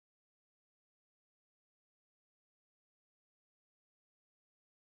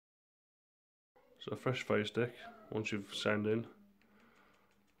So a fresh Firestick, once you've signed in,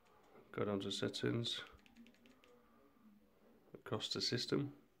 go down to settings, across the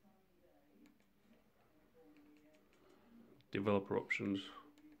system, developer options,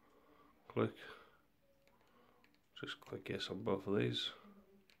 just click yes on both of these,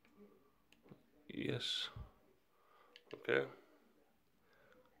 yes, okay,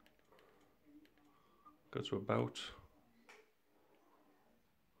 go to about,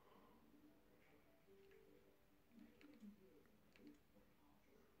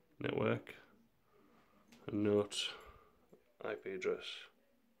 network, and note IP address,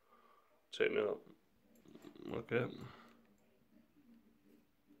 take note, okay.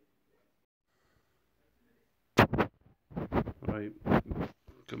 Right,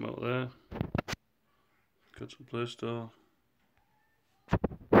 come out there, go to Play Store,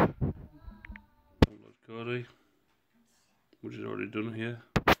 download Kodi, which is already done here.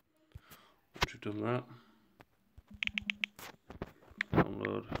 Once you've done that,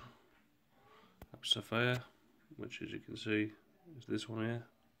 download Sapphire, which as you can see is this one here,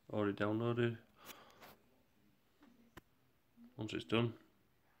 already downloaded. Once it's done,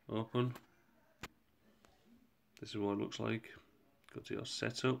 open. This is what it looks like. Go to your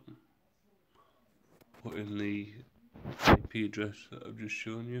setup, put in the IP address that I've just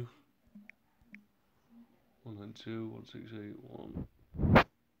shown you,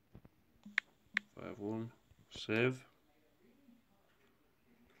 192.168.1.51, save.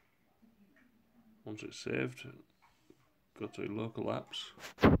 Once it's saved, go to local apps,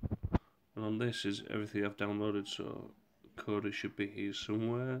 and on this is everything I've downloaded, so Kodi should be here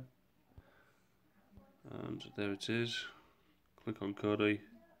somewhere, and there it is. Click on Kodi,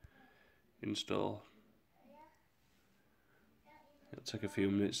 install. It'll take a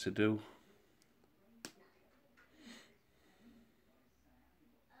few minutes to do.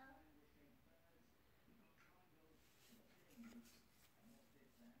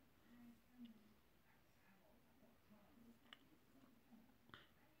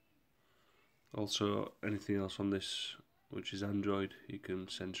 Also, anything else on this which is Android, you can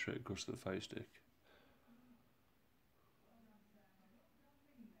send straight across to the Firestick.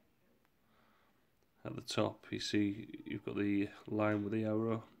 At the top, you see you've got the line with the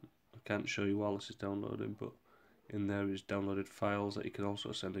arrow. I can't show you while this is downloading, but in there is downloaded files that you can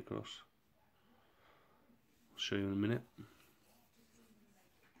also send across. I'll show you in a minute.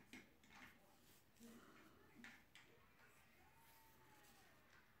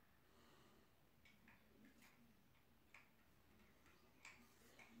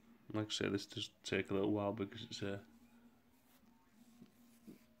 Like I say, this does take a little while because it's a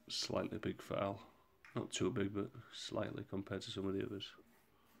slightly big file. Not too big, but slightly compared to some of the others.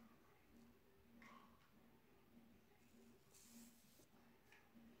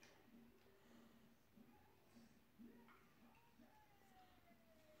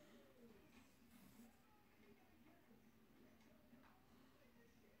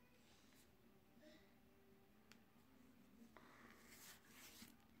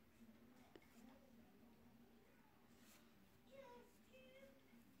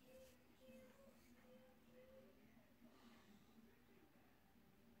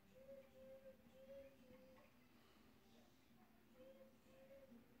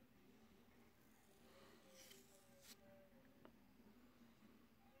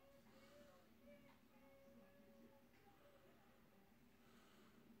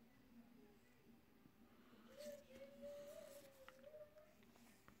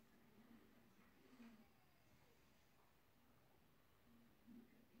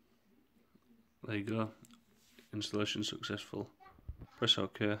 There you go, installation successful. Press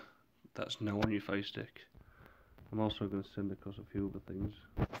OK, that's now on your Firestick. I'm also going to send across a few other things,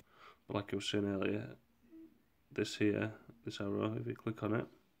 but like I was saying earlier, this here, this arrow, if you click on it,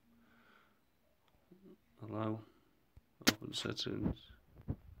 allow, open settings,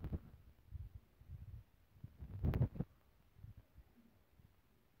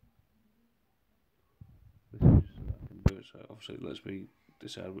 this is just so that I can do it, so obviously it lets me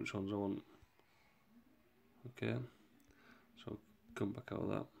decide which ones I want. Okay, so come back out of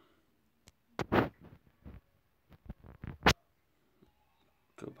that,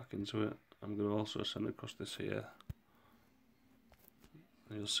 go back into it. I'm going to also send across this here,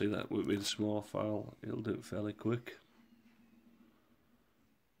 and you'll see that with a small file it'll do it fairly quick.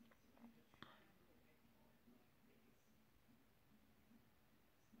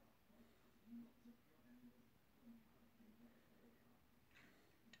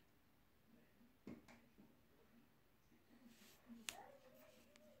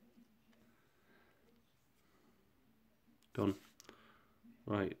 Done.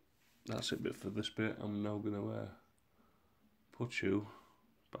 Right, that's it for this bit. I'm now going to put you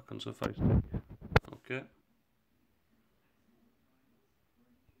back onto the Firestick. Okay.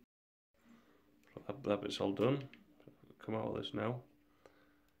 That bit's all done. Come out of this now.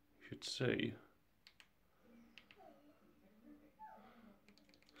 You should see.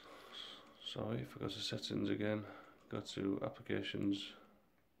 Sorry, if I go to settings again, go to applications,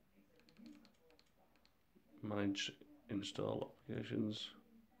 manage install applications.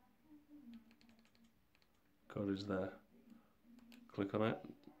 Kodi's there. Click on it.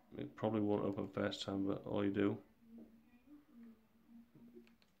 It probably won't open first time, but all you do,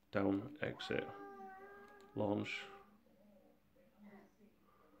 down, exit, launch.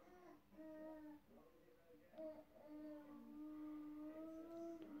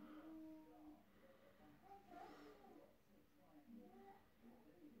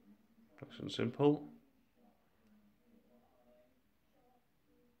 Nice and simple.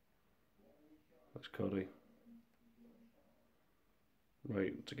 That's Kodi.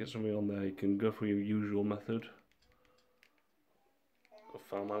 Right, to get something on there, you can go for your usual method of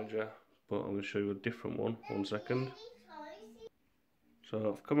file manager, but I'm going to show you a different one. 1 second.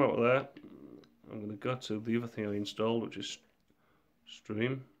 So I've come out of there. I'm going to go to the other thing I installed, which is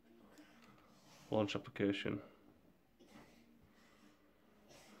Stream, launch application.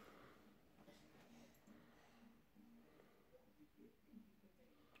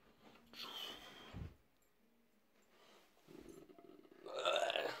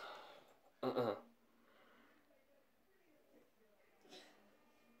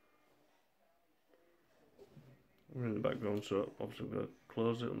 We're in the background, so obviously we're going to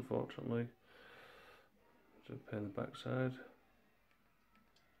close it, unfortunately. So pay in the backside.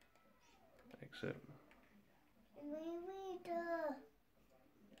 Exit.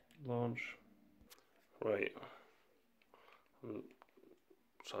 Launch. Right.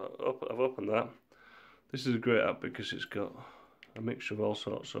 So I've opened that. This is a great app because it's got a mixture of all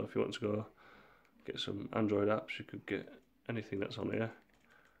sorts. So if you want to go get some Android apps, you could get anything that's on here.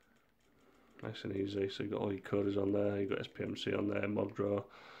 Nice and easy. So you've got all your coders on there, you've got SPMC on there, ModDraw.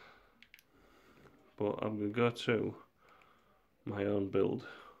 But I'm going to go to my own build.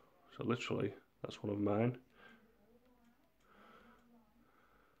 So literally, that's one of mine.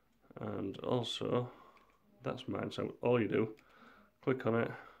 And also, that's mine. So all you do, click on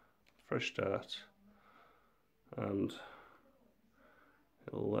it, fresh start, and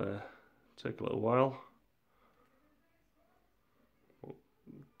it'll take a little while.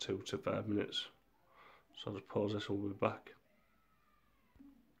 2 to 5 minutes. So I'll just pause this and we'll be back.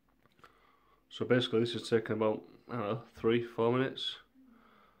 So basically this is taking about, I don't know, 3-4 minutes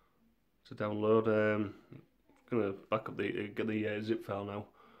to download. I'm gonna back up get the zip file now.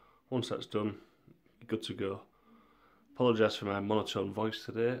 Once that's done, you're good to go. Apologise for my monotone voice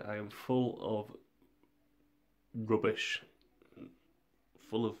today. I am full of rubbish,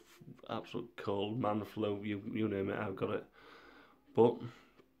 full of absolute cold, man flu, you name it, I've got it. But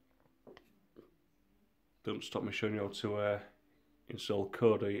don't stop me showing you how to install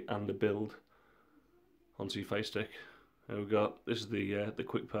Kodi and the build onto your Firestick. There we go. This is the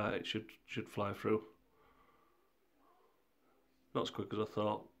quick part. It should fly through. Not as quick as I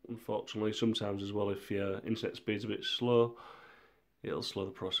thought, unfortunately. Sometimes as well, if your internet speed's a bit slow, it'll slow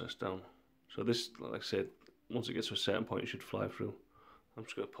the process down. So this, like I said, once it gets to a certain point, it should fly through. I'm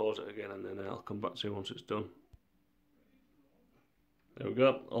just going to pause it again and then I'll come back to you once it's done. There we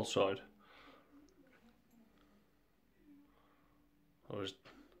go, all sorted. Or as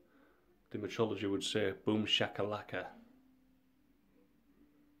the metrology would say, boom shakalaka.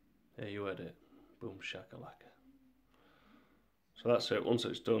 Yeah, you heard it. Boom shakalaka. So that's it. Once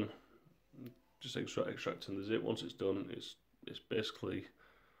it's done, just extracting the zip. Once it's done, it's basically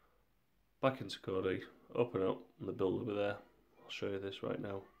back into Kodi, open up, and the build will be there. I'll show you this right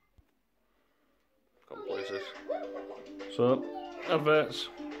now. Got places. So, adverts.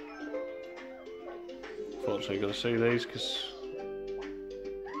 Unfortunately, you've got to see these because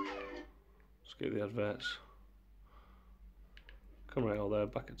let's get the adverts. Come right out there,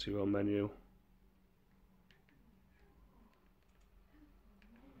 back into your own menu.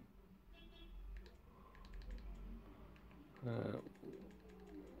 I'm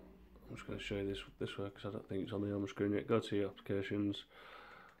just going to show you this way because I don't think it's on the home screen yet. Go to your applications,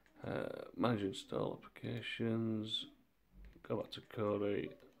 manage install applications, go back to Kodi,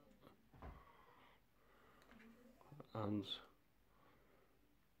 and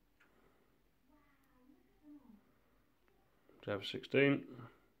Java 16.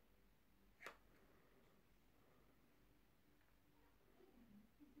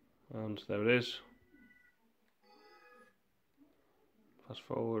 And there it is. Fast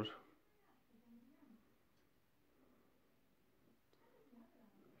forward,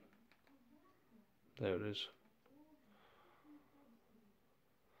 There it is.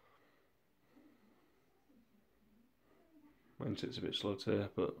 Mine's it's a bit slow today,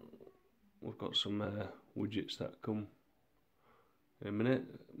 but we've got some widgets that come in a minute,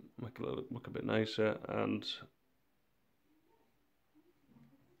 make it look a bit nicer, and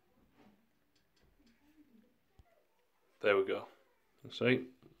there we go. See,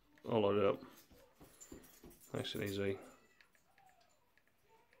 all loaded up, nice and easy.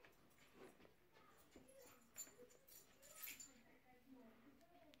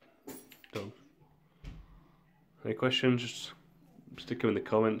 Done. Any questions? Just stick them in the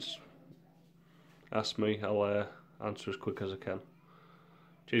comments. Ask me. I'll answer as quick as I can.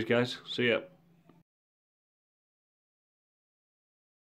 Cheers, guys. See ya.